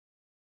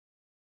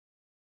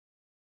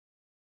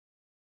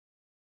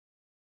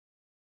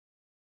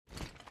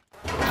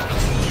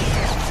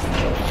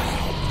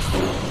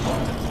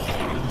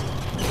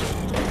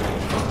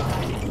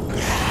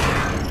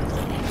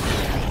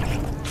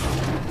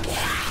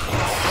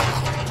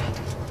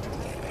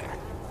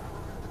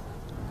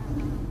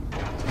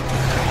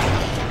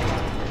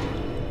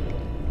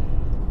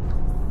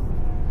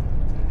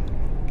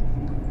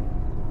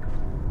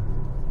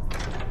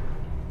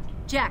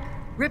Jack,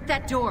 rip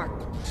that door.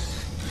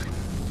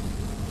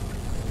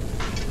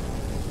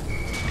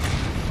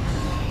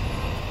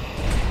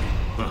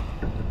 Huh.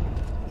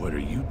 What are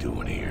you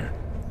doing here?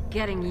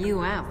 Getting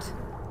you out.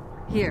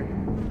 Here,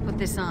 put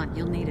this on.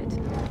 You'll need it.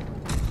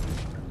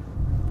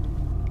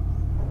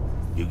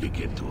 You could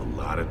get into a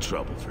lot of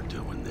trouble for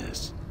doing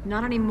this.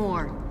 Not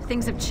anymore.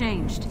 Things have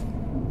changed.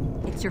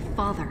 It's your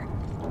father.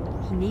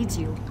 He needs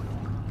you.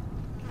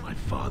 My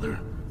father?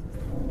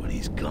 But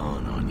he's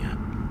gone, Anya.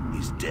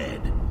 He's dead.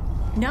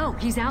 No,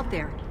 he's out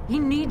there. He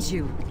needs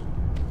you.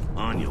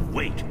 Anya,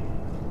 wait.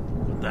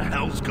 What the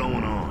hell's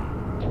going on?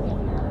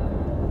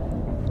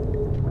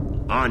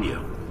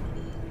 Anya.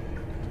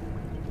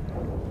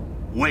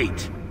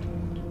 Wait.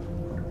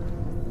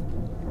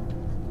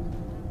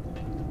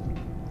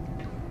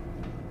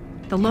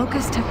 The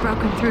Locusts have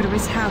broken through to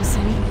his house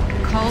and he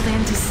called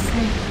in to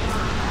say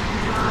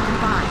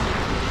goodbye.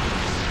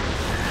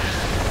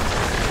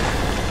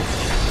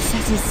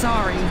 Says he's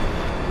sorry.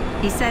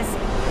 He says...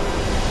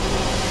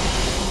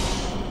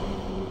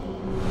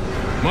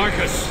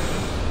 Marcus,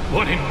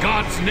 what in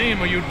God's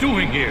name are you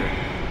doing here?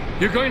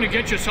 You're going to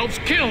get yourselves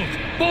killed,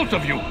 both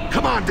of you.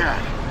 Come on,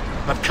 Dad.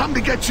 I've come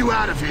to get you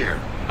out of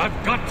here.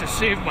 I've got to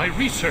save my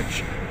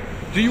research.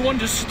 Do you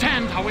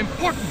understand how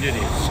important it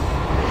is?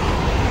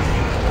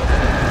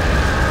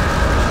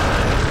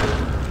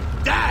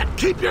 Dad,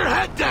 keep your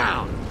head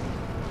down!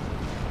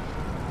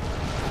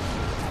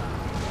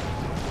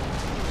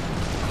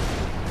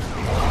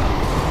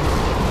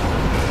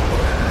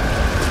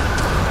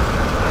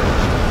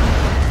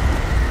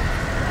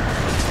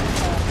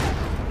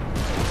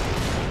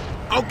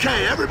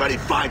 Okay, everybody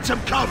find some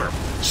cover.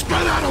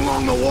 Spread out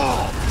along the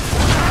wall.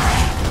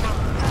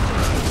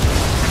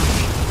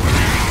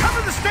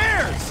 Cover the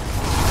stairs!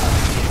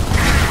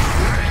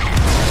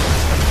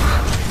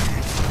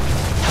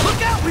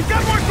 Look out, we've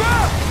got more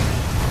grub!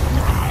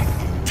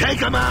 Take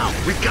him out!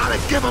 We've got to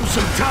give him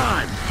some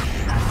time!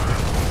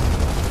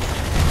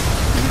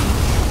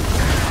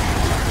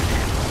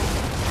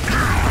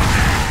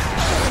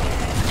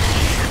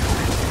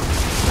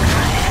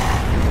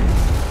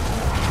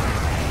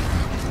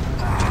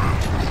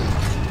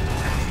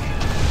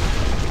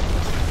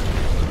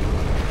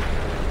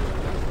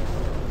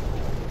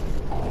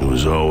 It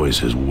was always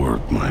his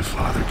work my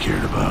father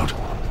cared about.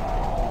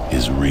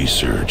 His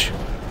research.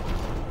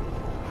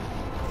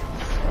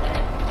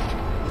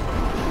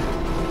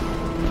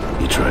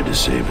 He tried to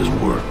save his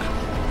work.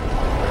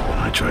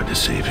 I tried to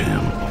save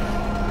him.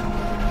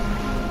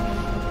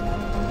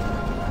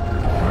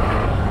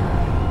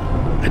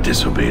 I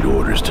disobeyed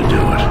orders to do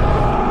it.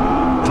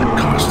 And it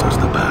cost us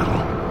the battle.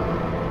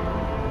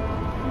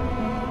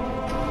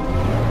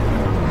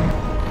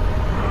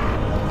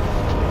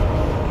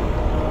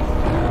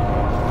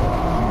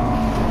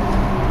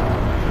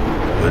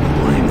 Couldn't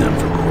blame them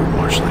for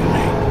court-martialing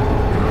me.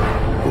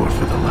 Or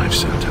for the life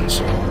sentence.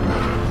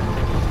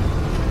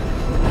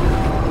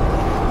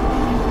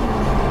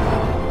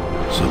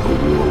 So the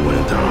war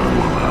went on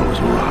while I was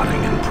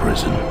rotting in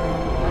prison.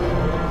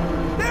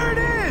 There it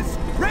is!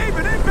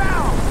 Raven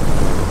inbound!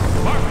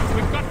 Marcus,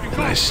 we've got to go!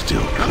 And I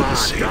still couldn't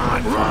save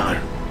my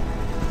father.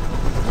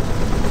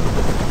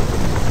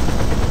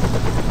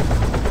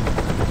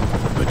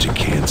 But you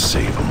can't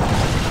save them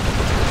all.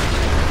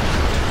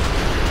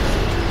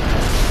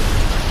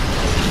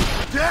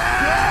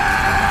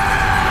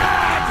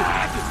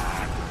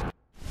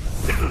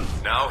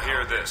 Now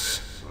hear this.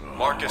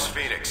 Marcus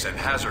Phoenix and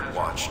Hazard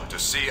Watch to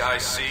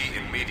CIC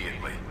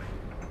immediately.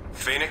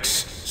 Phoenix,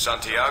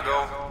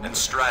 Santiago, and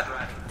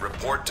Stratton,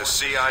 report to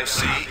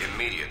CIC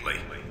immediately.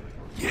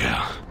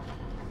 Yeah.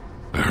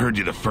 I heard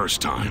you the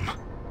first time.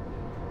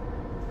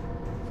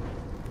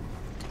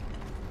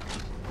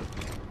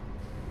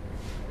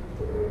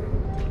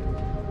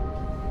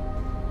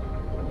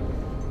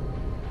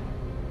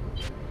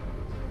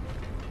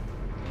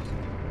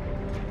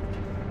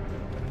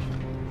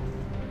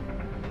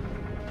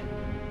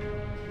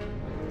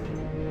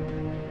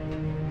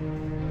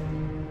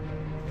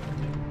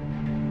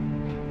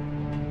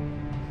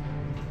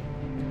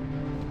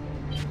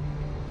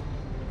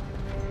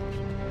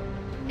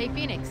 Hey,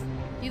 Phoenix.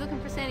 You looking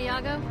for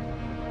Santiago?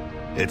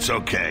 It's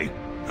okay.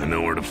 I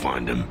know where to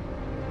find him.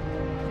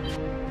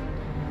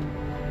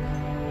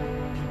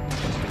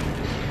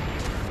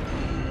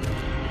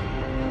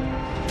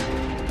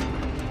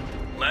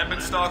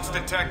 Lambent stocks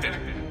detected.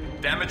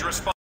 Damage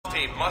response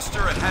team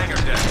muster at hangar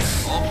deck.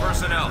 All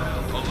personnel,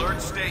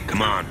 alert state.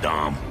 Come on,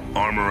 Dom.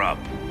 Armor up.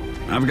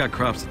 I've got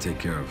crops to take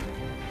care of.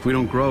 If we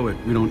don't grow it,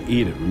 we don't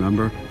eat it,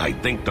 remember? I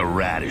think the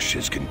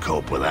radishes can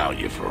cope without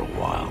you for a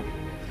while.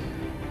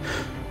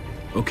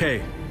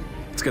 Okay,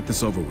 let's get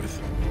this over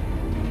with.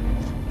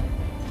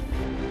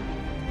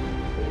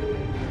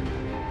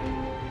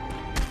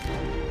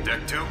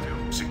 Deck 2,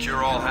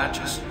 secure all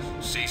hatches.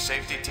 Sea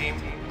safety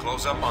team,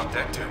 close up on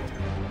Deck 2.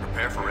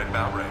 Prepare for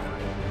inbound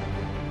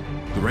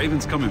Raven. The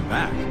Raven's coming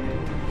back.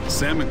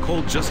 Sam and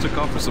Cole just took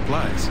off for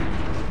supplies.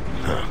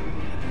 Huh.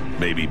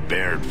 Maybe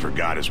Baird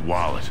forgot his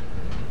wallet.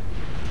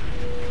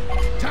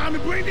 Time to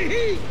bring the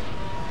heat!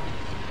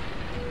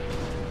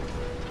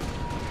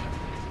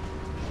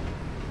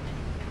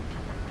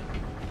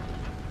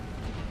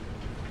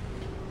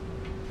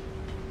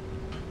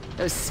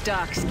 Those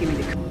stocks give me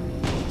the...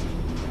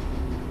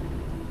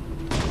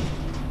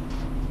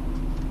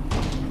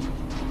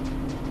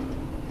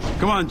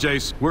 Come on,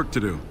 Jace. Work to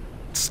do.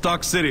 It's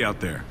Stock City out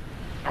there.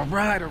 All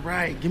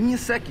right. Give me a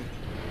second.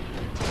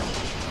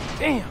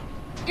 Damn.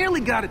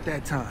 Nearly got it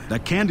that time.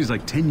 That candy's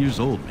like 10 years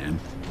old, man.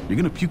 You're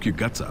gonna puke your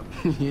guts up.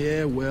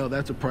 Yeah, well,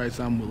 that's a price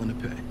I'm willing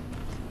to pay.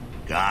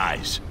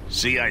 Guys,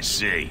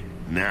 CIC,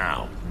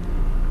 now.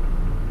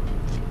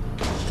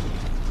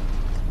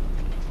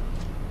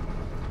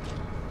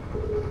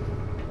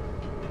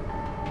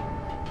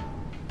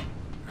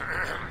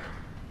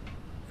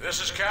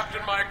 This is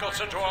Captain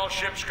Michelson to all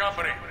ship's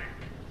company.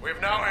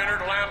 We've now entered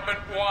Lambent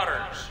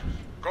waters.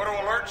 Go to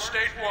Alert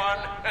State 1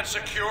 and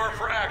secure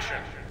for action.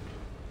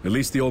 At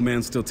least the old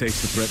man still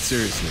takes the threat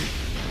seriously.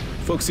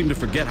 Folks seem to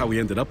forget how we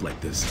ended up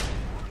like this.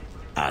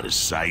 Out of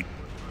sight,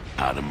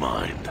 out of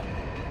mind.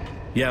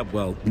 Yeah,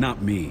 well,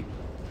 not me.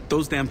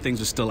 Those damn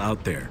things are still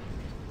out there.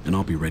 And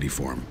I'll be ready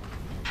for them.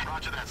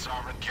 Roger that,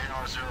 Sovereign.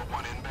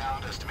 KR-01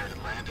 inbound.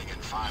 Estimated landing in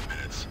 5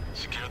 minutes.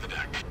 Secure the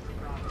deck.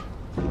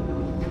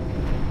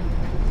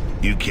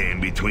 You came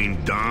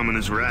between Dom and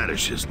his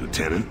radishes,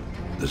 Lieutenant.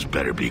 This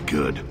better be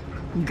good.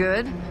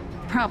 Good?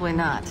 Probably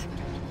not.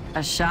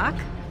 A shock?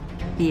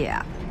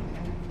 Yeah.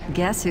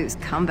 Guess who's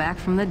come back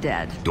from the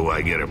dead? Do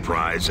I get a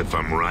prize if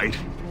I'm right?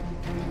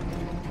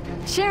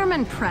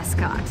 Chairman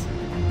Prescott.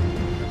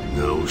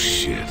 No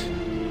shit.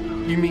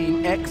 You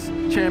mean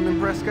ex-Chairman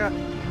Prescott?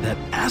 That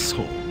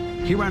asshole.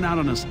 He ran out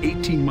on us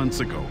 18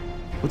 months ago.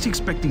 What's he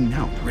expecting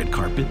now, the red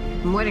carpet?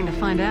 I'm waiting to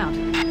find out.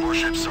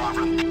 Warship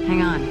Sovereign.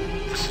 Hang on.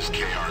 This is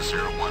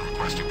KR-01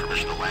 requesting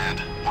permission to land.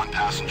 One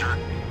passenger,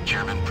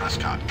 Chairman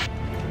Prescott.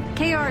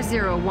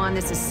 KR-01,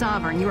 this is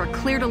Sovereign. You are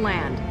clear to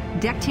land.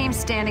 Deck team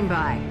standing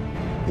by.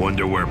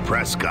 Wonder where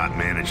Prescott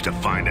managed to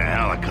find a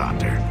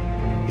helicopter.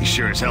 He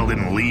sure as hell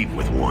didn't leave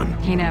with one.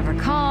 He never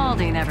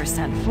called, he never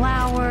sent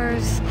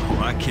flowers.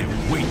 Oh, I can't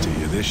wait to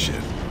hear this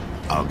shit.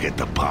 I'll get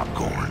the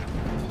popcorn.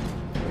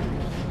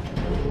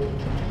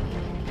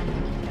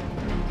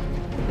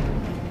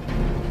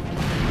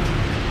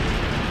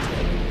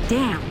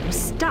 Damn, those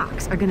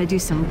stocks are gonna do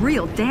some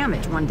real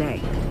damage one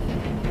day.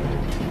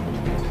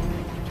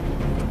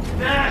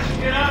 Nash,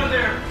 get out of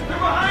there! They're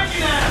behind you,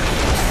 Nash!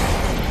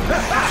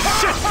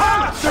 Shit!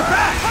 Thomas! They're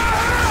back!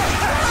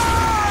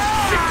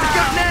 Shit, we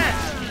got Nash!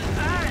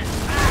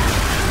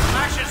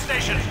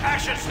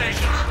 Action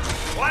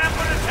stations!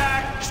 Lambent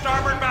attack,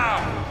 starboard bow.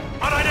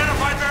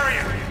 Unidentified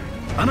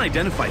variant.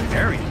 Unidentified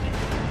variant?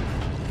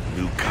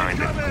 New kind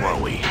of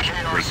glowy.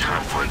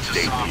 Reconflict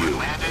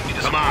debut.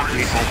 Come on,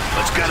 people.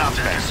 Let's get up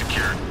there.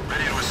 Secure.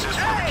 Ready to assist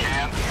where we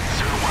can.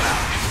 01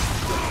 out.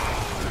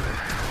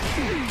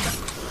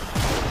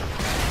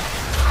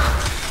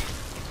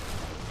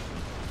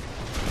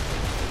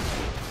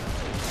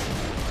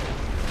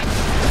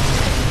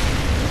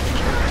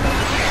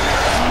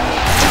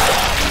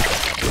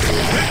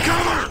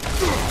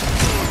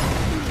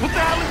 What the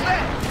hell is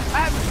that? I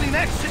haven't seen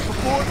that shit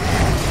before.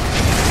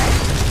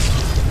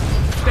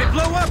 They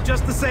blow up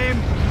just the same.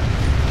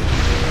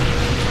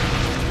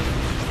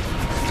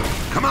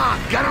 Come on,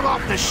 get him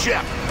off the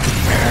ship!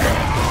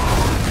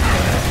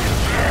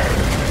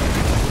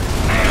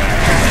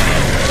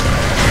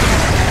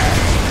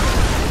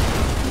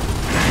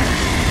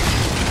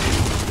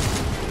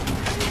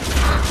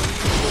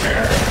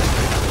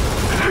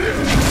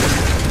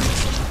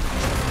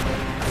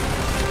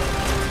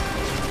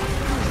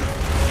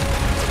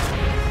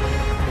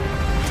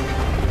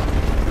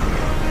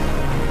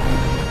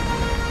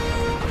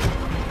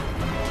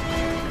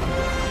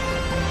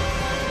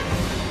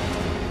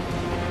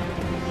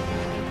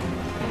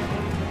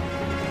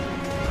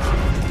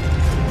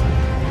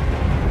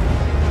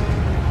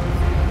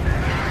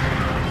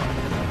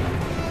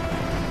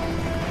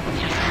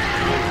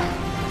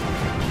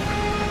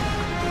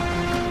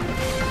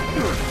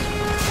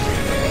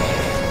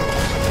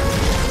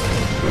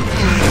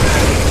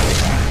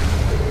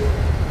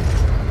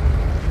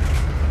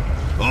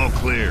 All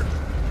clear.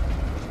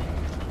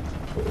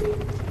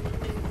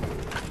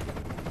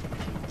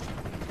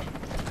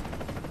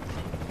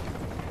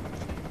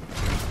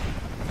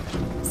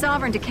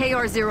 Sovereign to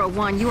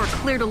KR-01, you are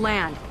clear to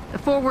land. The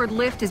forward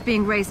lift is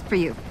being raised for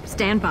you.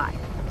 Stand by.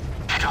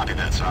 Copy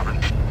that, Sovereign.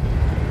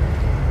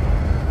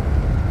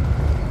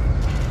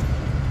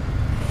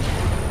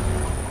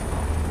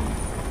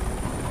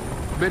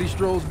 Betty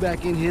strolls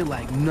back in here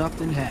like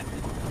nothing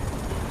happened.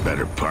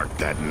 Better park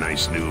that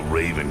nice new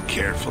Raven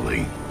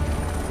carefully.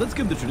 Let's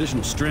give the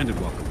traditional stranded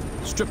welcome.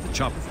 Strip the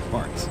chopper for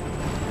parts.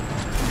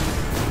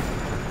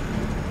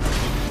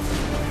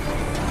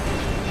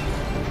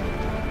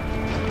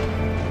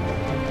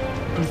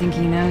 You think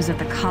he knows that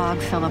the cog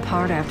fell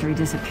apart after he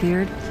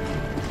disappeared?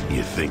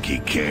 You think he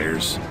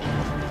cares?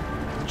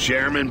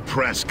 Chairman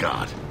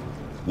Prescott,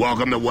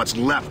 welcome to what's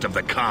left of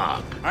the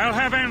cog. I'll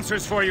have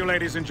answers for you,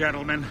 ladies and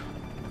gentlemen.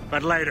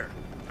 But later.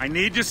 I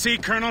need to see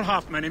Colonel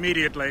Hoffman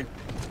immediately.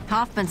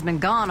 Hoffman's been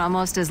gone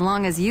almost as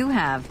long as you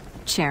have,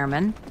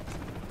 Chairman.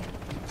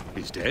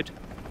 He's dead?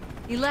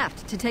 He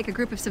left to take a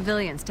group of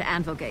civilians to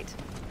Anvilgate.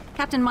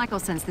 Captain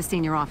Michelson's the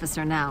senior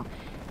officer now.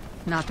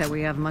 Not that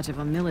we have much of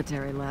a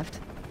military left.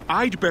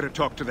 I'd better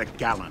talk to the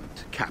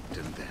gallant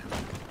captain then.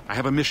 I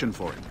have a mission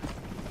for him.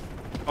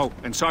 Oh,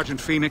 and Sergeant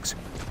Phoenix,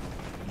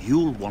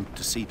 you'll want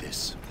to see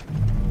this.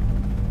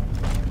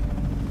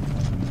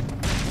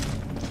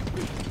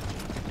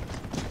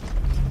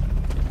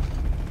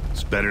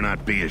 This better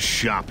not be a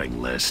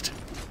shopping list.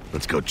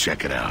 Let's go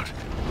check it out.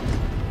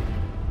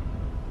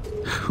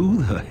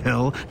 Who the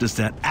hell does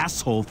that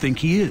asshole think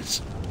he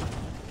is?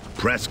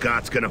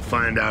 Prescott's gonna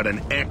find out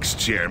an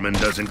ex-chairman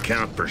doesn't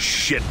count for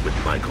shit with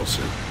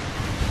Michelson.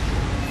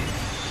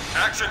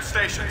 Action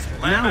stations.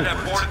 Landed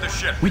and boarded the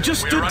ship. We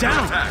just stood are under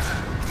down. attack.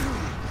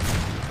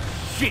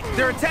 Shit,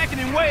 they're attacking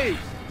in waves!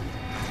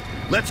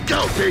 Let's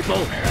go, people!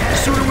 The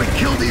sooner we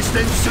kill these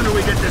things, the sooner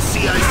we get to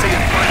CIC and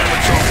find out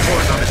what's all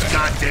forth on this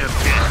goddamn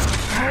disc.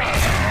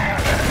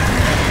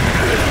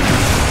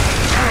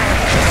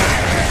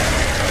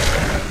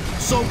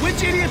 So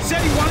which idiot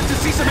said he wanted to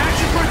see some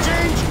action for a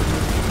change?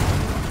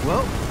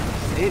 Well,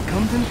 say it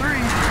comes in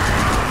threes.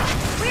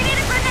 We need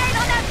a grenade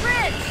on that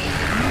bridge!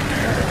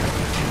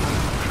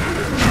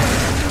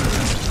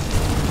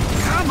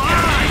 Come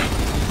on!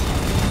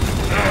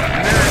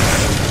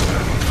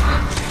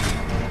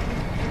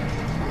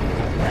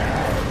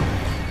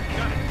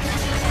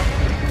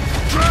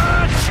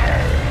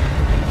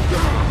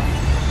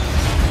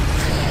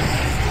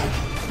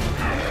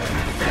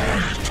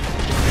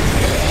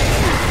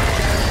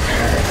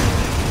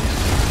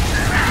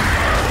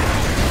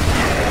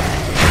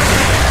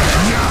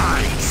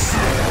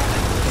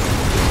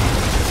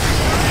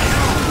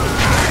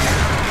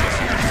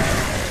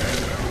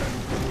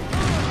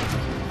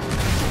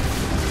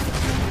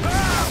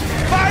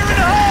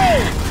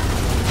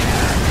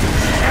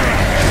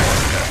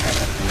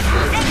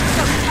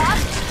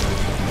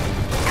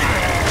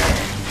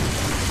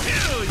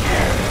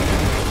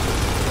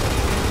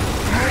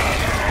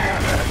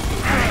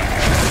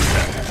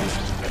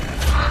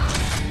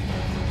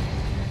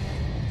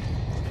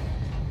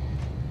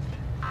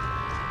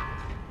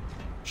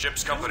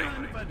 Ship's company,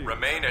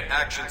 remain at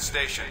action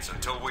stations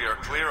until we are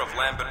clear of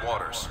Lambent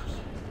waters.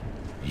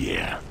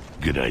 Yeah,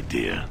 good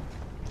idea.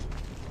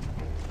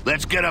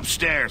 Let's get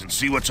upstairs and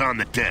see what's on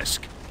the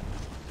disc.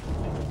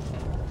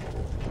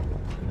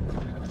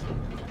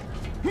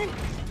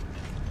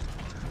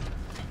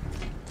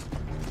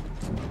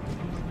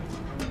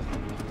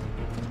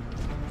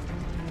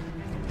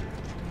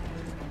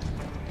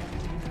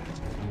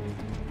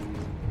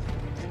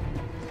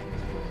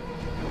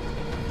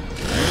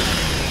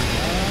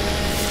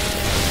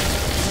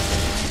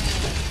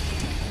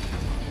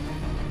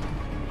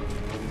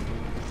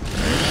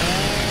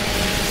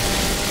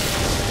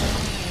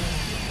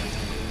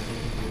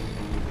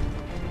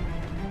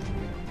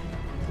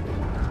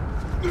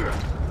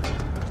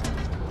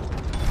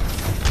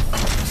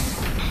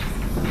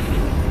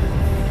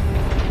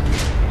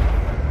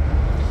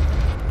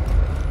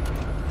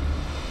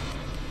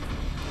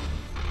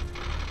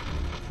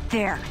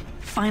 There.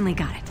 Finally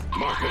got it.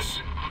 Marcus,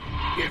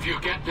 if you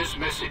get this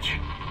message,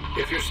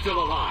 if you're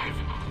still alive,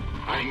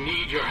 I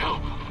need your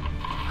help.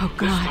 Oh,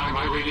 This God. time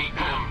I really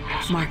am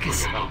asking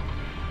Marcus. for your help.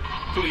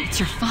 Please. It's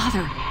your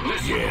father.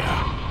 Listen.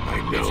 Yeah,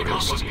 I It's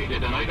noticed.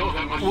 complicated and I don't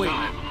have much Wait,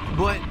 time.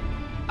 but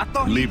I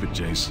thought Leave it,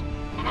 Jace.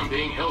 I'm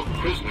being held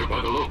prisoner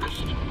by the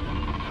Locust.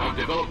 I've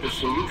developed a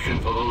solution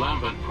for the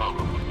Lambent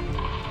problem.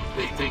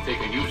 They think they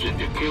can use it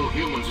to kill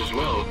humans as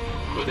well,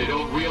 but they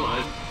don't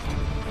realize...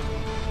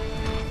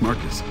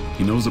 Marcus,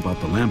 he knows about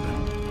the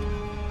Lambent.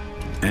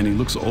 And he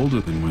looks older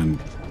than when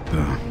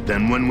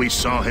Then when we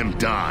saw him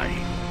die,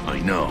 I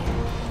know.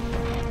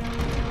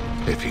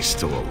 If he's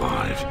still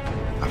alive,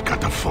 I've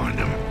got to find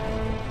him.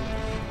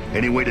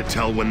 Any way to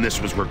tell when this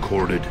was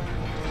recorded?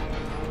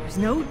 There's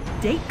no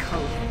date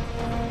code.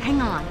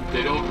 Hang on.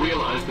 They don't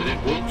realize that it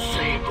won't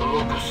save the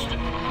Locust.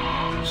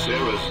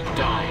 Sarah's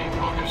dying,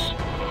 Marcus.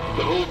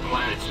 The whole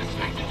planet's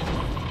infected.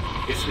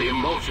 It's the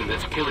emotion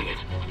that's killing it.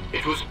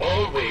 It was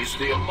always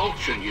the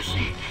emotion, you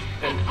see,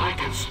 and I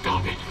can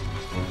stop it.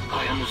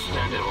 I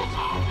understand it all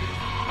now.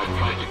 I've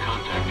tried to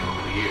contact him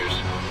over the years,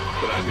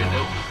 but I've been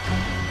ill.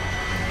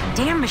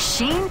 Damn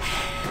machine.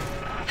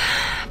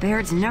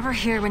 Baird's never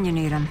here when you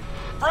need him.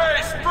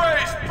 Brace!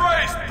 Brace!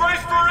 Brace!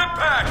 Brace for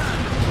impact!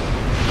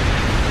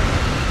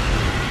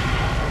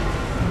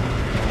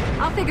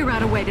 I'll figure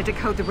out a way to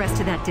decode the rest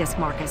of that disc,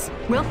 Marcus.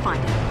 We'll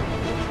find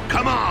it.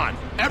 Come on!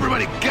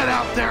 Everybody get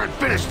out there and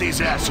finish these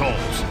assholes!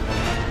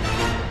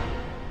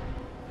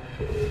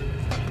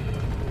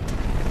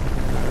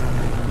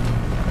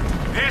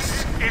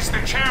 This is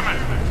the chairman.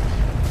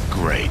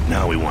 Great,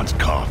 now he wants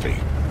coffee.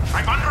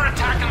 I'm under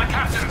attack in the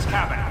captain's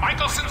cabin.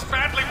 Michelson's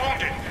badly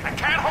wounded. I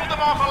can't hold them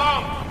off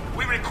alone.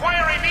 We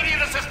require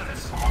immediate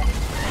assistance.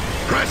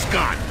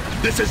 Prescott,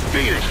 this is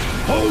Phoenix.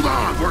 Hold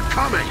on, we're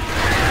coming.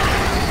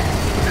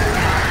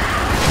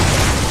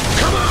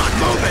 Come on,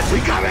 move it. We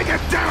gotta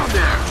get down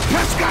there.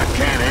 Prescott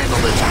can't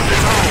handle this on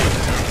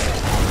his own.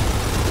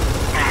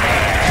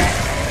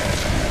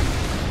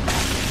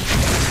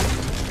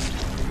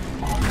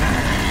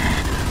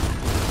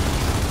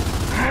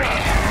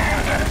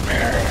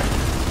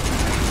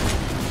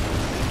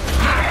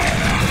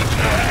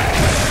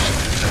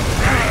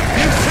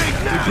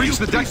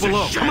 the deck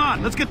below. Come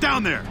on, let's get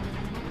down there.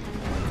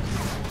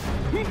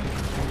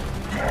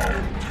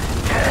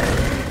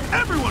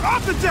 Everyone,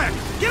 off the deck!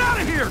 Get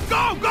out of here!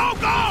 Go, go,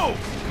 go!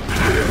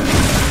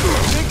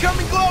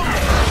 Incoming glow!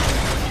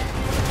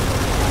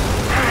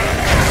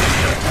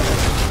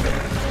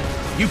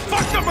 You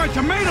fucked up my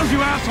tomatoes,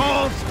 you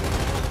assholes!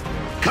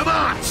 Come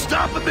on,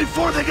 stop them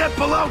before they get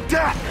below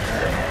deck!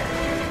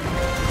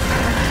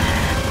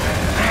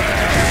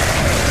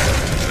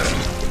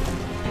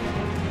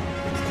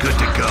 Good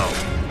to go.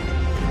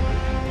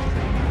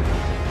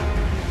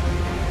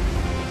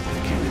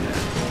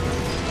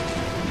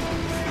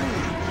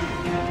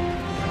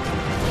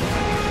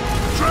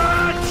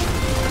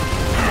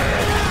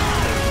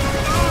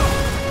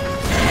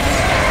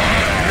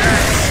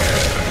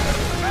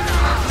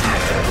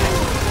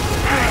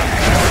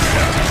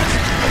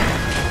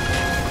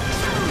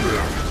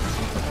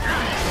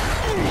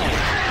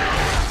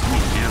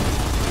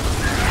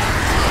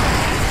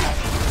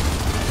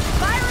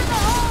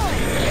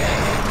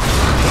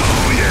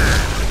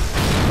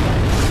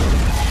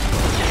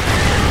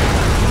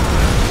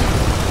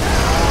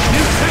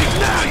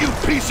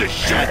 Piece of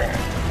shit!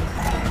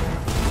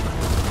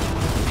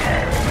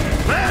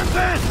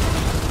 Rampant!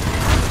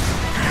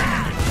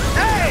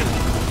 Hey!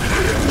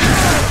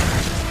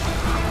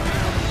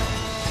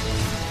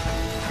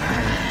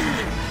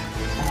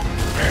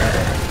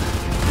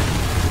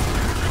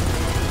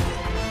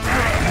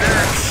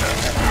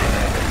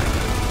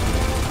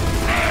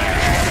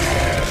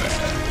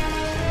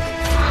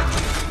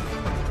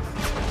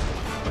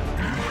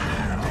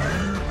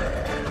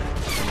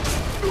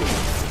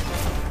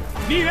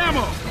 Need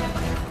ammo!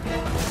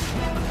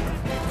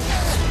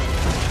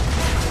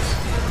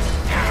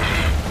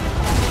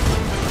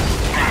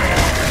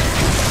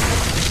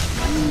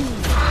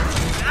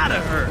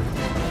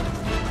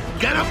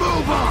 Get a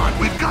move on!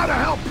 We've got to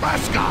help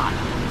Prescott!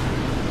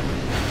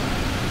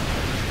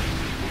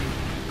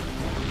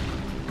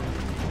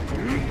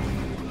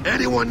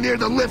 Anyone near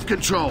the lift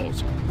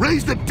controls?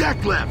 Raise the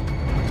deck lift!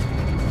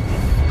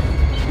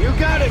 You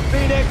got it,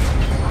 Phoenix!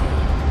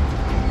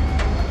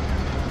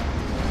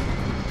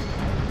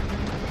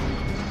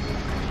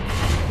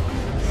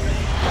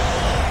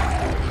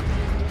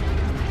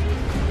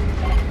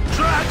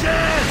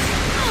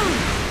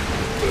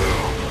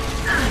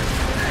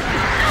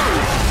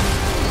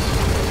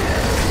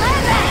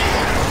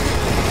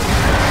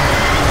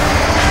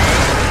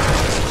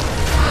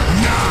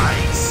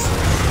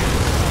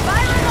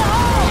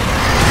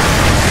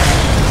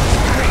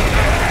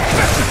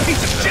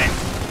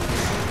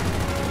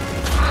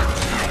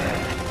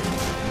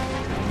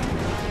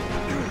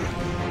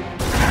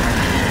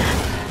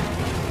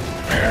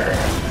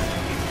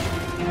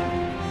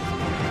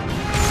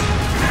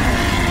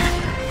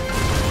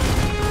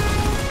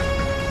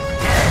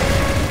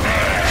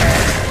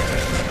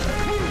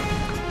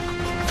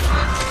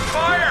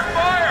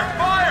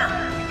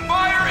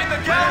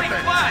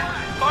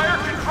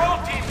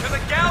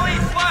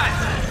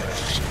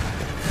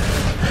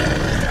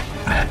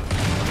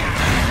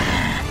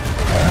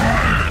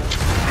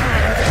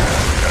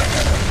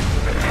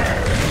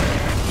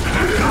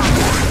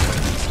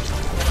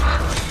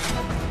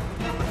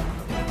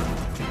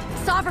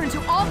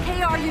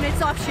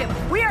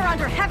 We are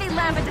under heavy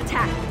Lambent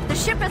attack. The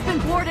ship has been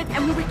boarded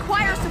and we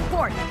require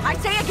support. I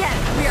say again,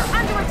 we are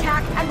under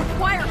attack and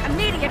require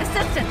immediate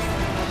assistance.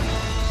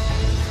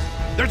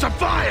 There's a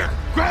fire!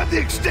 Grab the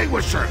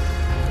extinguisher!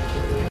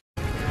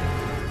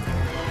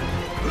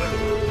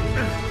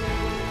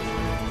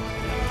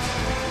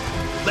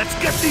 Let's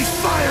get these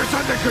fires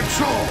under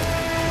control!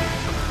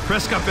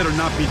 Prescott better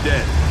not be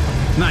dead.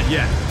 Not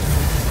yet.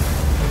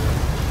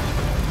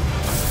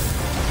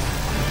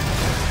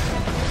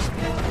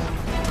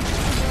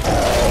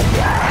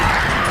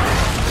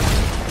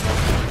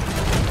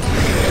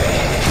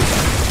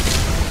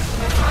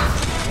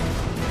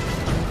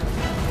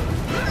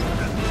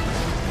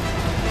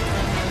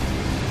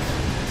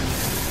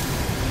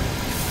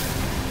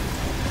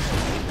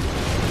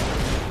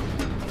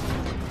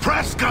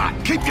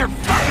 Prescott, keep your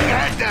fucking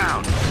head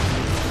down!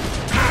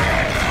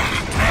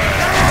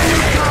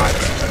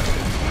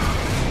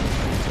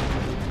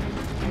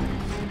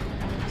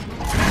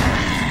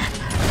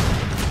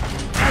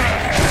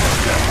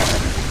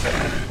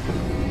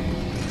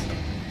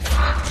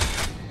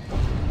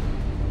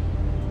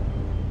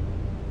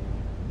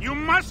 You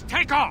must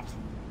take off!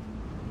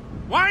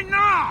 Why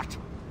not?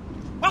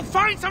 Well,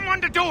 find someone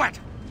to do it!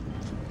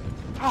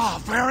 Oh,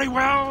 very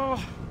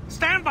well.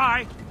 Stand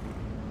by.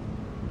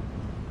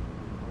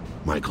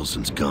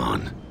 Michelson's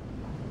gone.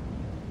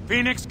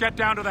 Phoenix, get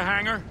down to the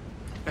hangar.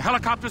 The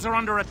helicopters are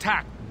under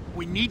attack.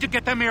 We need to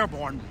get them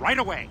airborne right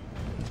away.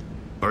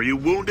 Are you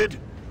wounded?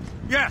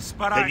 Yes,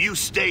 but Then you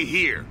stay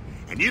here,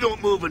 and you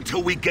don't move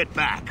until we get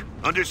back.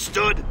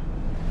 Understood?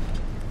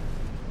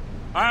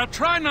 I'll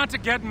try not to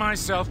get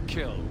myself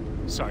killed,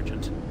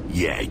 Sergeant.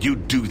 Yeah, you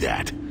do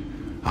that.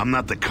 I'm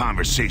not the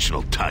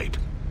conversational type.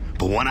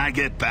 But when I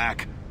get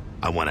back,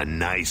 I want a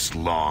nice,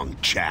 long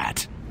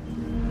chat.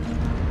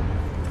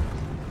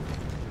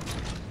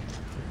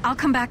 I'll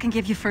come back and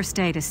give you first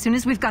aid as soon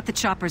as we've got the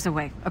choppers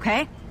away,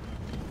 okay?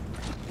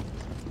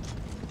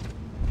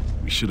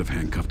 We should have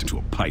handcuffed him to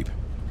a pipe,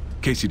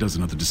 in case he does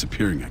another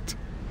disappearing act.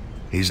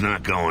 He's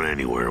not going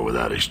anywhere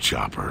without his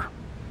chopper.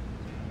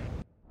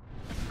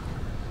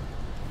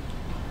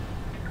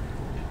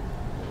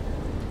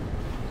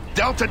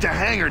 Delta to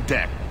hangar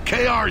deck.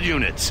 KR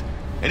units.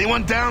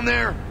 Anyone down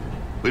there?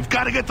 We've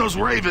got to get those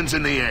Ravens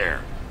in the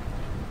air.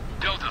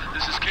 Delta,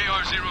 this is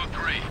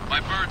KR-03. My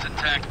bird's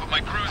intact, but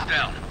my crew's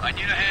down. I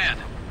need a hand.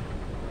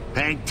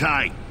 Hang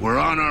tight. We're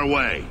on our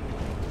way.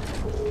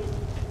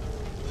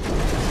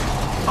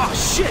 Oh,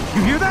 shit!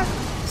 You hear that?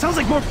 Sounds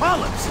like more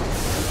polyps.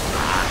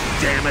 Ah,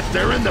 damn it.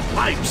 They're in the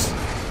pipes.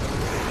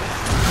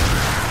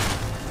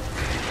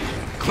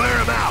 Clear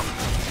them out.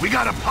 We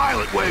got a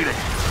pilot waiting.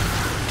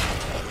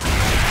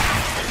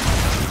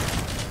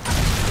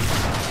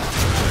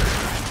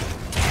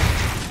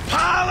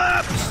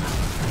 Polyps!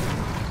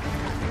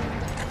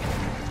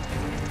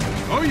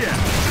 Oh yeah!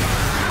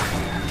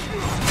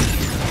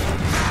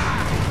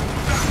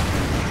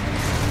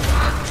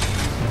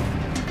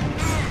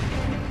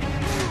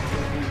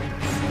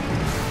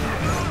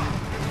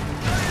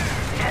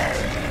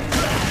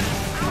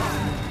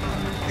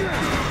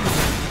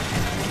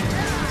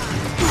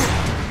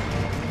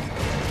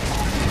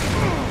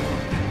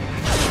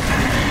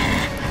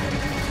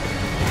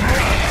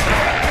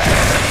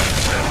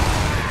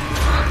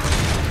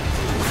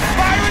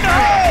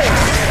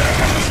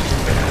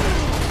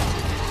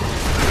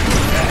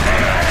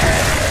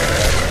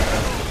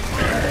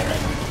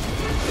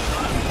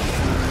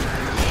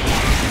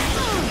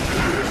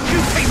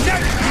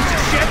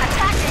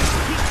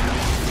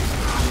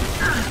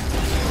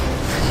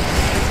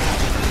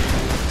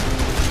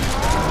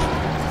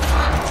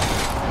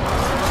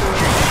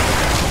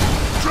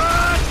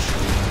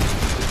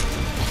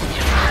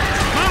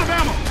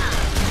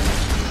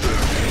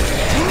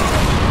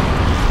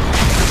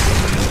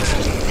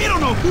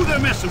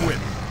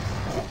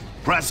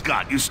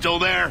 Prescott, you still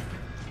there?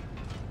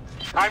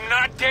 I'm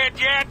not dead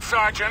yet,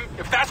 Sergeant,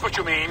 if that's what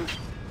you mean.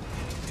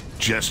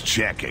 Just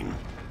checking.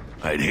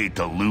 I'd hate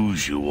to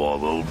lose you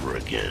all over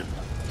again.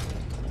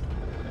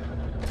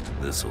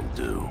 This'll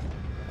do.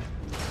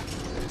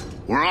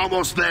 We're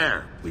almost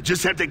there. We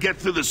just have to get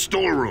through the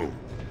storeroom.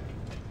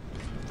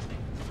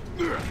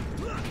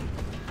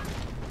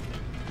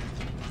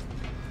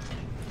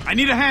 I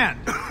need a hand.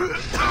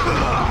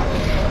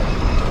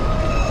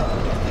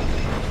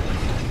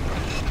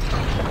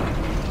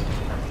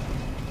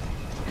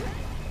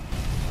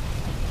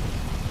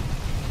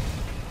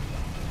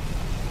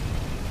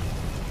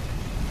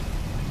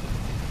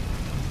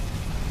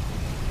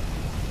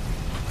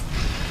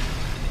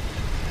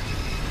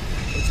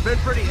 It's been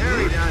pretty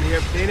hairy down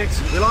here,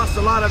 Phoenix. We lost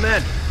a lot of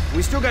men.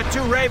 We still got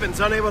 2 Ravens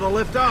unable to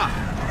lift off.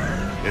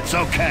 It's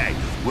okay.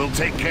 We'll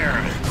take care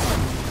of it.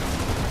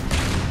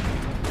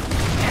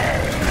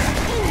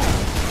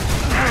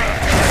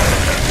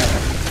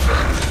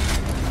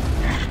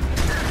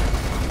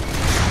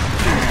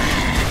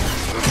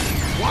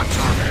 Watch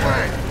our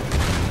flank!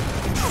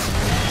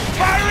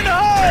 Fire in the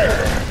hole!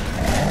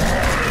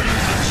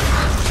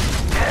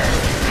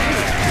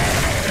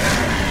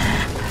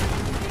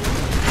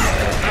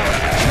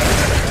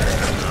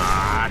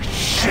 Ah,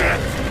 shit!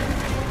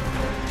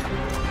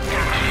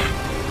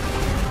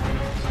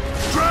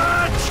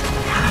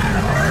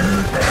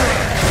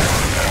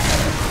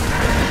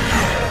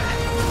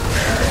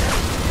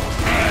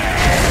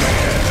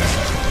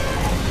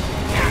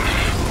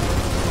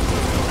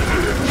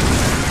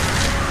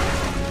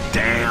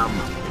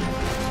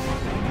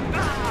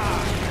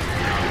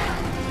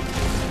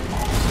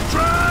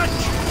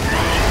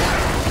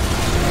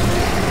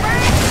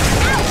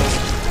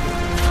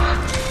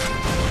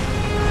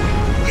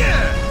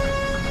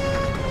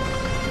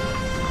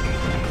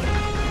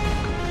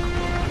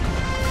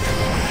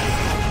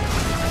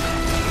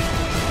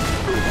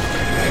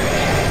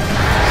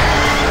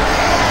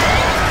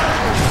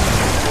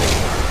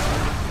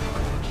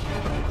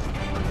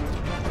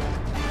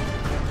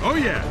 Oh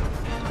yeah!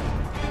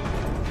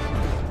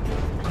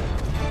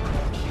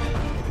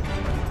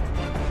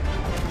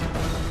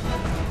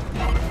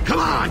 Come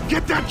on,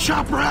 get that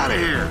chopper out of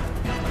here!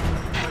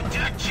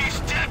 She's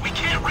dead. We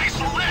can't race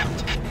the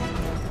lift.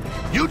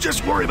 You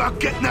just worry about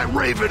getting that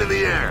Raven in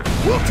the air.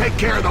 We'll take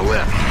care of the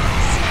lift.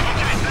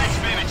 Okay, thanks,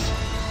 Phoenix.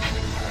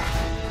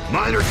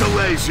 Minor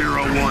delay,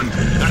 01.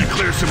 Gotta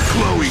clear some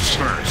Chloes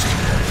first.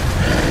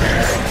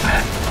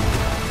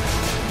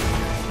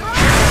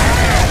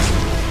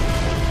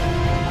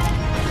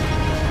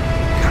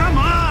 Come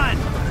on!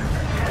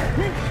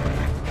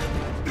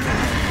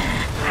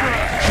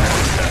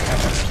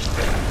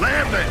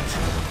 Lambert!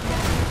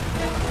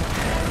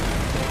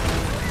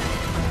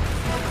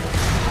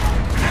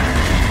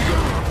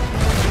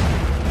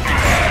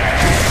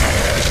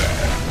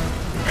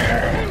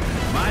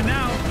 Mine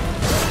now.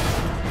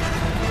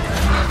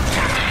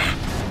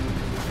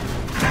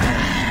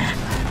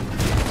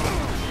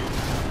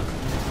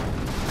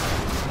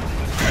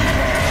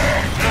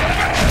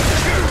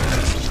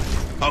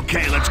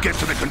 Okay, let's get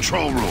to the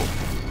control room.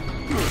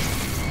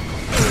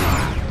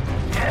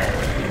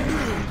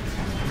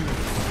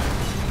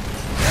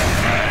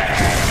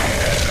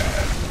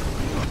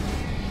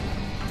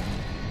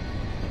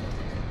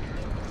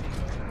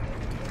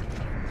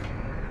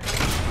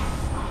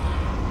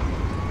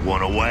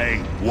 One away,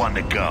 one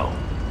to go.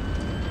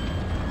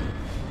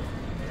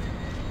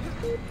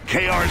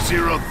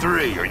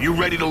 KR-03, are you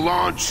ready to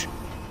launch?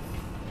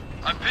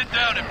 I'm pinned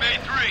down in Bay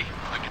 3.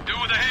 I can do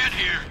with a hand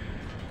here.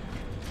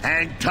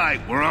 Hang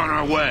tight, we're on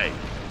our way.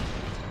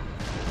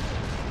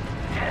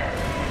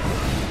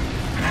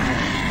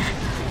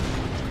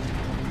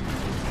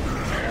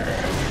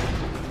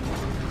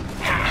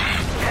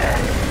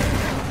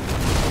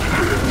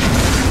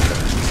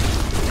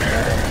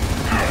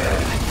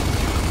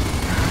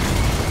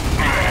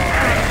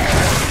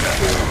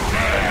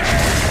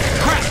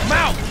 Crap,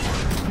 mount!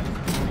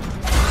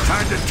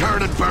 Time to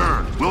turn and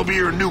burn. We'll be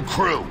your new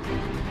crew.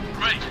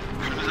 Great.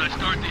 As soon as I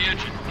start the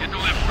engine, get the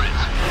left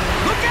brakes.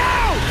 Look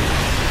out!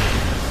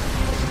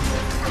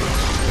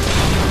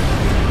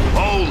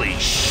 Holy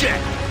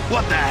shit!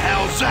 What the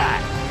hell's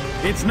that?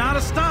 It's not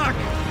a stock!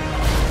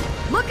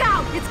 Look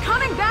out! It's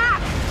coming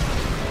back!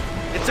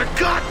 It's a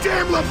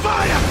goddamn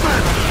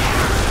Leviathan!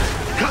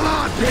 Come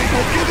on,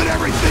 people, give it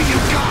everything you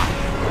got!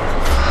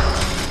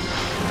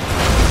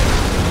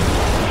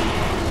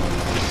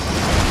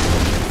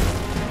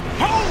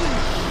 Holy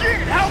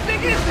shit! How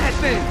big is that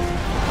thing?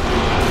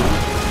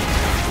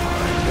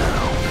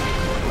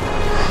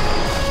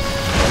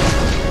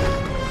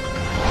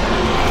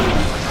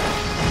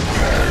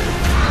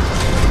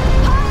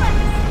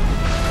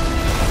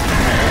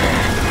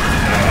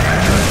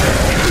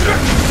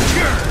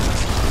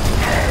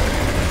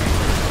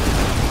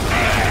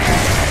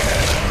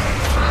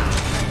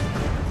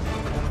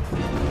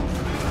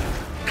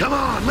 Come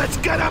on, let's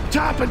get up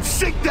top and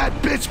sink that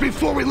bitch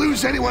before we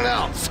lose anyone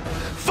else!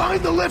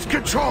 Find the lift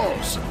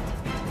controls!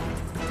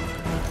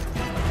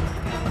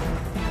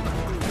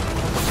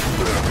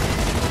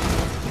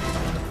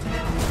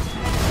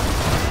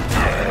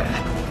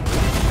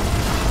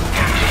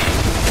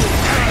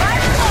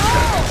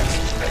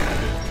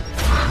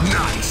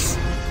 Nice!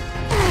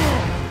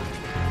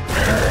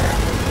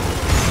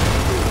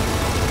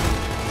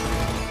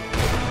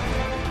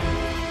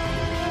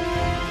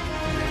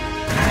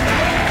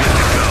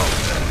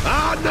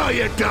 No,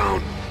 you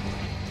don't!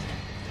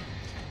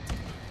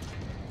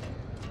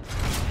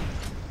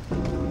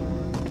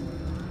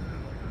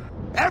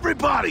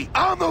 Everybody,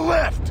 on the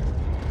lift!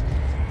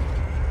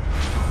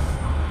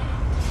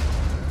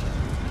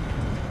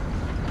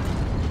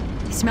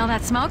 You smell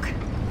that smoke?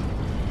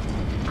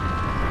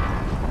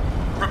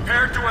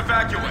 Prepare to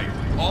evacuate.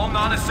 All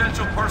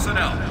non-essential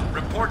personnel,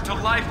 report to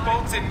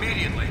lifeboats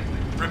immediately.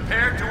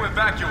 Prepare to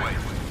evacuate.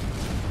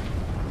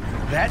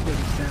 That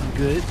doesn't sound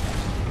good.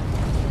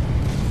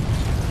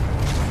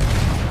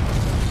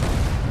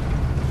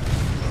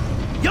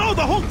 Yo,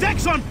 the whole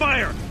deck's on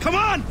fire! Come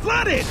on,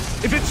 flood it!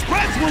 If it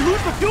spreads, we'll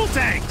lose the fuel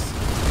tanks!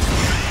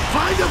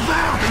 Find a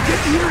valve and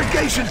get the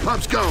irrigation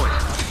pumps going!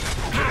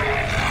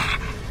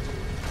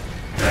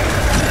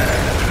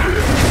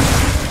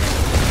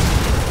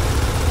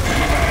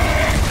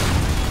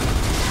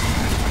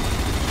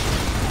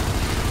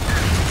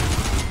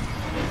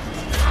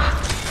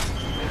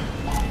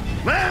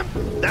 Lamp,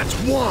 that's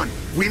one!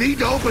 We need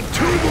to open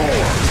two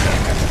more!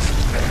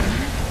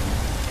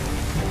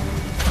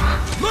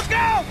 Look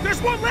out!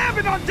 There's one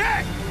landing on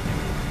deck!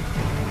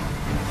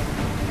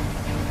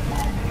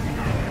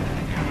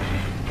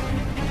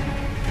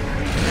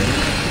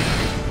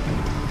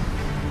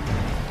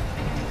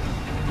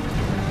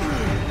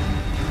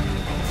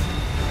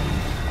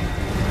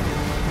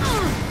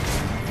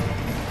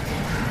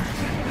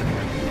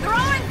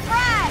 Throwing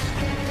frag!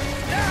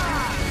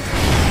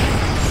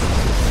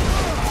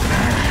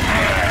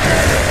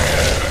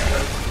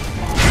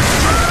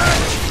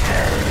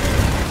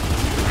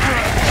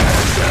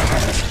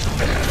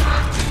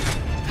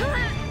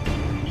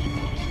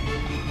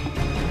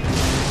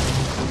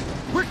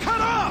 We're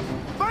cut off!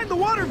 Find the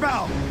water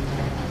valve!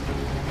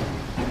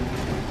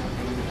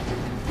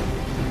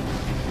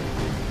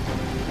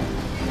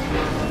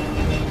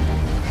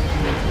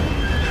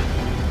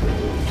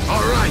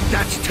 All right,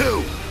 that's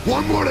two.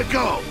 One more to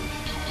go.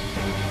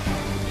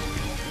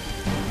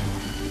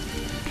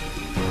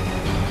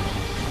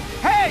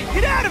 Hey,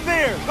 get out of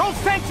there! Those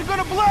tanks are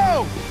gonna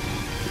blow!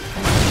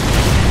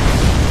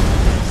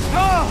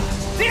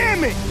 Oh,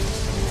 damn it!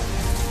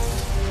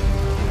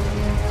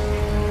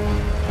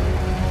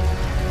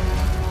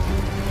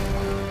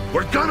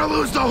 We're gonna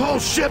lose the whole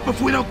ship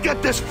if we don't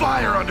get this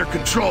fire under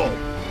control.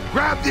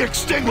 Grab the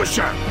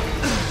extinguisher.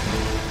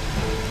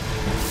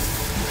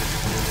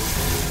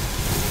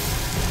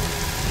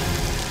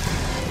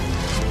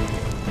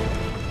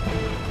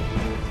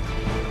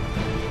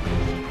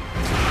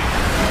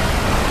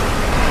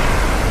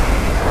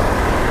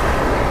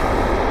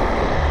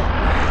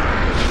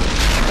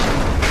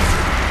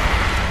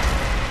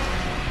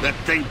 That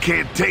thing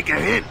can't take a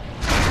hit.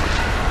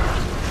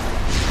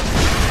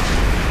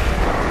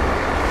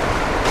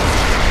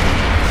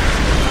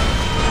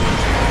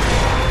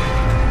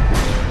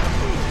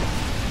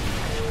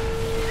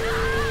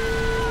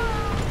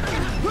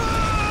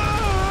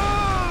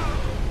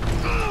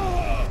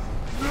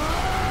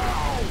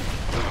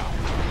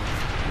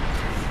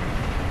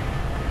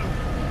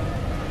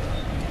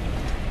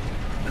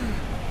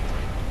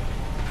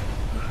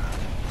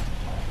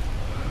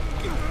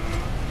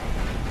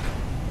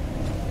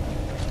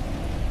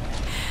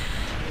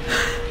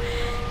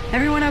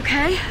 Everyone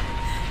okay?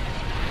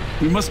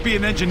 We must be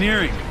in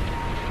engineering.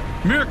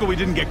 Miracle we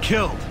didn't get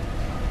killed.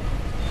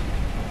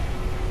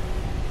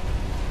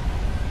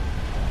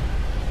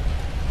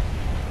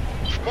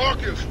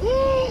 Marcus,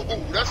 woo!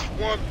 That's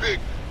one big,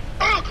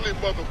 ugly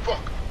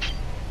motherfucker.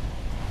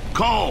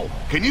 Cole,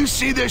 can you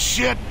see this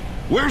shit?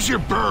 Where's your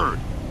bird?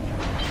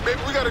 Maybe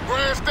we got a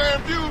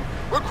grandstand view.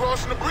 We're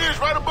crossing the bridge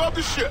right above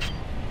the ship.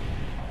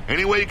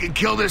 Any way you can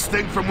kill this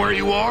thing from where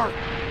you are?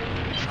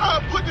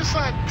 Put this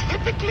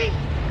scientifically?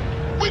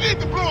 We need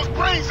to blow his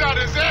brains out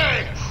of his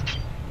ass.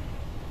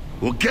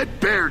 We'll get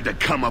Baird to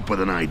come up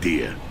with an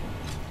idea.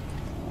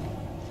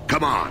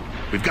 Come on,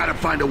 we've got to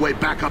find a way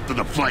back up to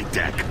the flight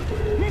deck.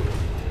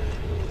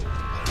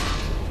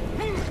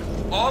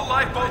 All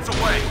lifeboats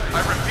away.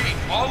 I repeat,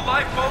 all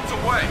lifeboats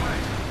away.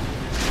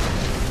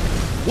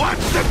 Watch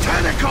the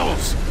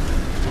tentacles!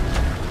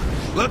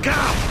 Look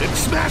out! It's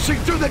smashing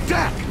through the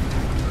deck!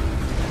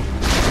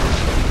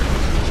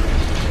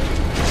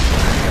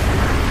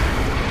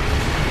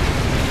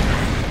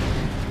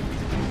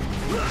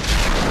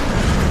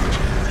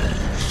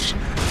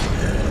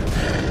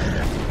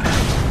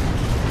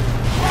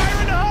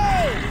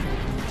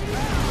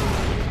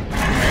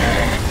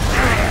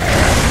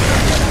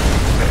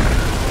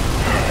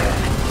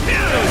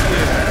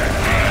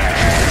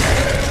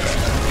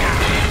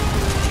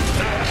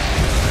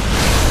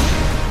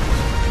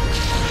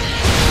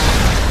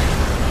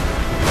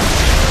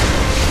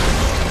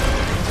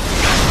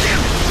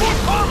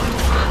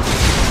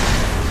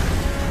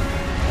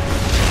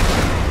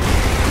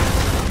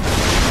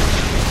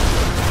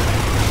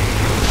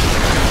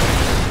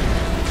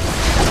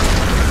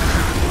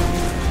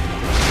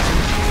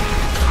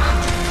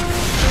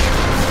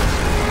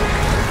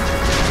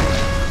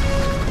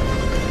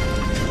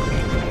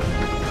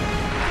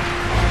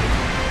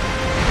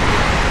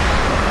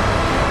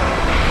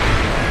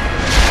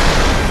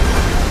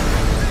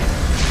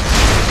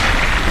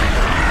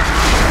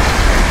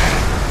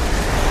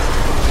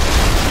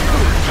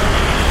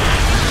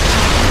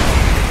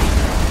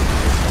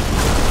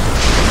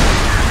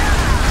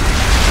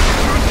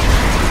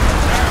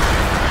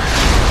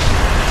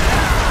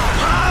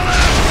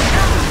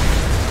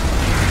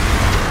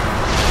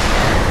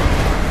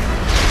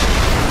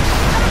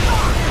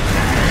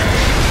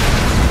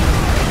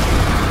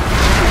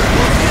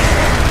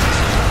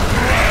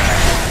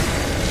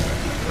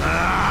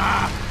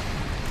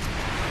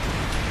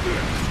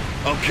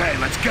 Okay,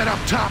 let's get up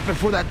top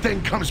before that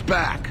thing comes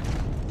back.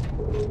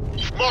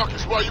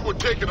 Marcus, while you were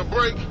taking a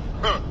break,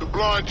 the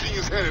blind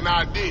genius had an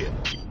idea.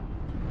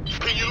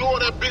 Can you lower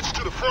that bitch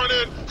to the front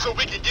end so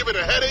we can give it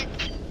a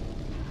headache?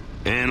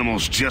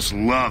 Animals just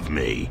love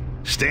me.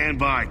 Stand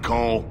by,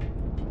 Cole.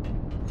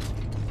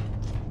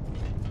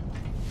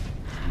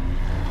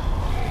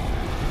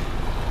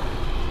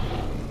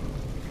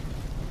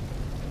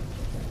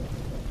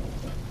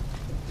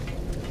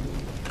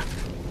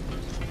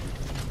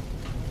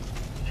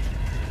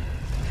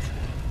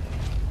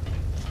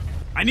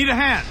 I need a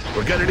hand.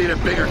 We're gonna need a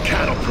bigger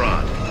cattle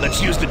prod.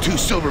 Let's use the 2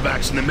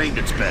 silverbacks in the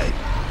maintenance bay.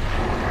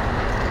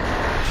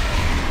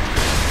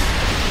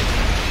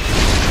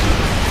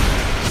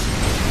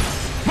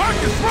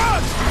 Marcus,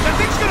 run! That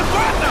thing's gonna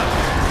flatten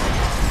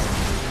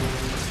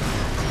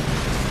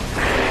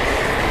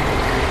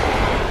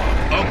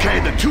us! Okay,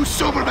 the 2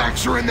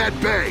 silverbacks are in that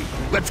bay.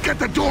 Let's get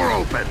the door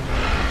open.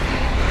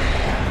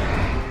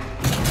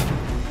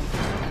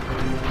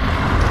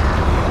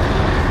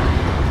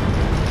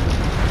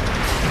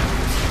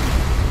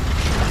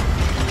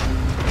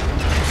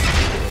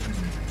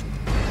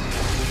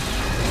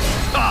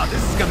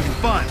 This is gonna be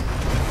fun.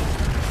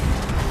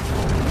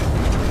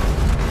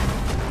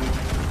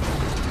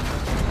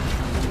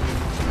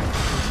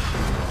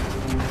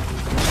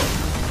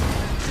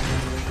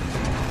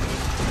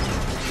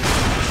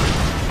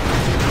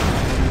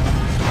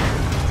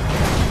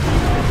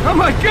 Oh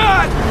my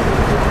God!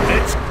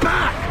 It's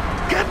back!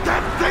 Get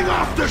that thing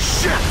off the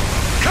ship!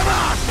 Come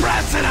on,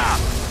 press it up!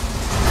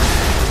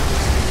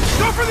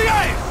 Go for the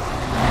ice!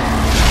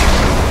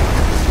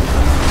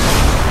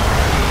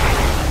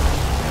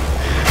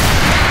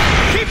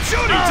 Keep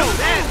shooting! Oh,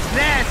 that's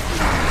nasty!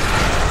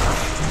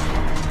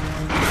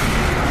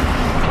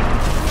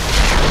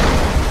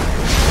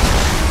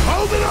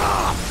 Hold it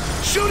off!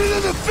 Shoot it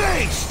in the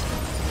face!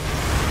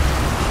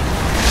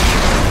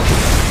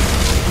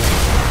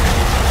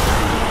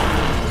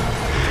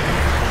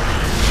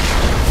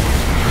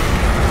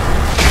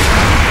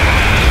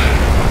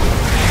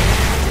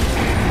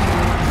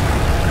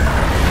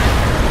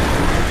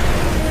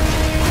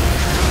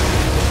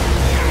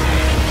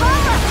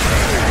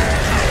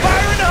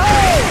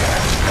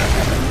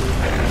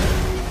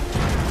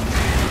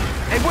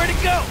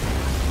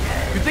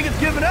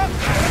 Giving up?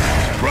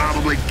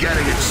 Probably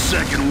getting its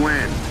second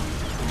wind.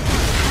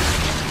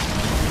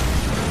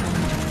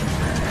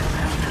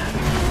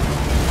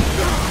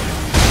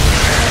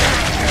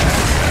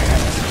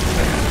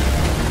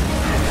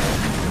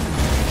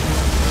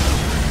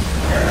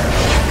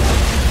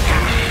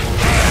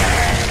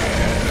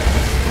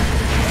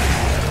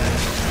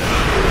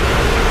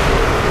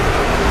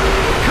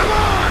 Come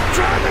on!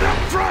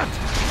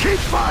 Keep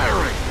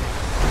firing!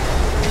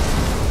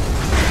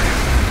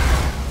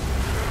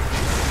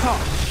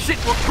 Oh, shit,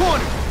 we're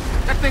cornered!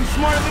 That thing's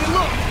smarter than it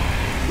looks!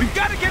 We've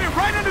got to get it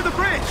right under the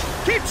bridge!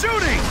 Keep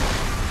shooting!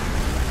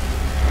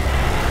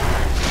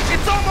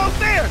 It's almost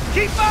there!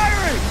 Keep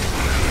firing!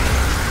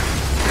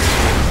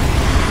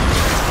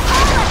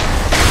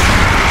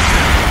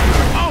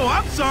 Oh,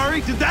 I'm sorry!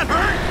 Did that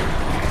hurt?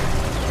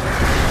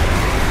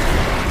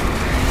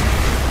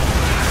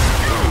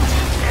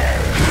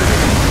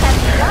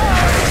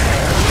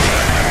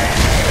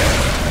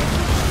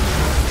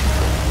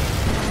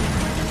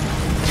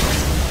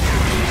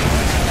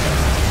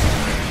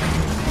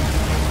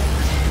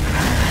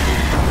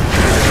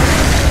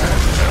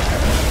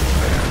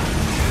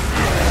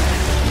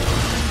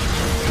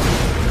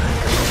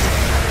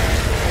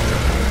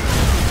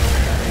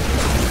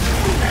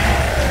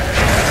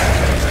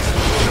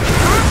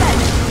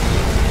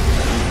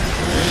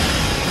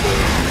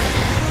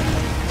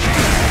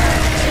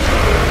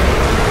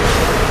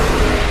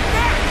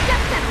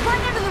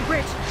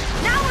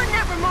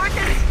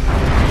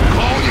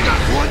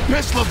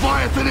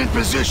 Leviathan in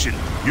position.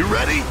 You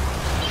ready?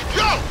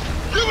 Yo!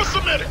 Give us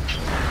a minute!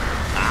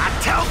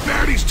 Tell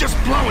Verdi's just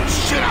blowing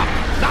shit up,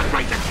 not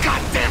write the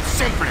goddamn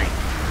symphony!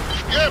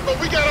 Yeah, but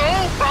we got our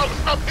own problems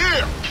up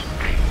here!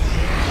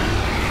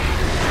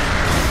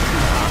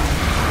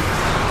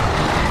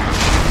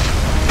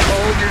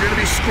 Oh, you're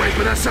gonna be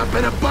scraping us up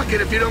in a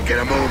bucket if you don't get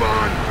a move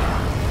on!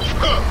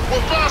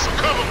 We'll find some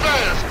cover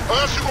fast, or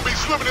else you're gonna be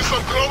swimming in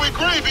some glowy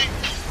gravy!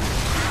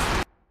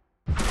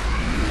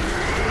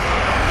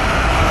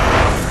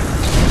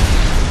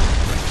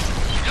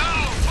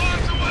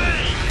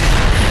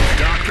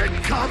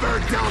 Cover,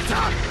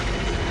 Delta!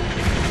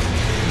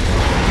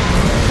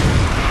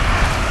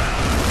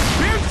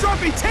 Beard's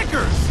dropping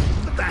tickers!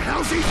 What the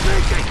hell's he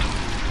thinking?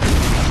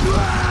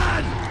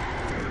 Run!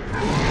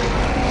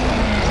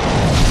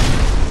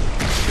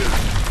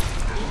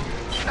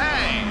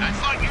 Hey, I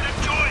thought you'd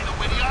enjoy the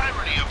witty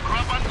irony of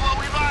Grub on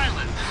Glowy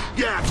Island.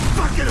 Yeah,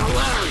 fucking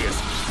hilarious!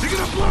 You're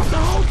gonna blow up the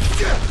whole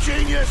ship,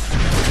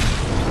 genius!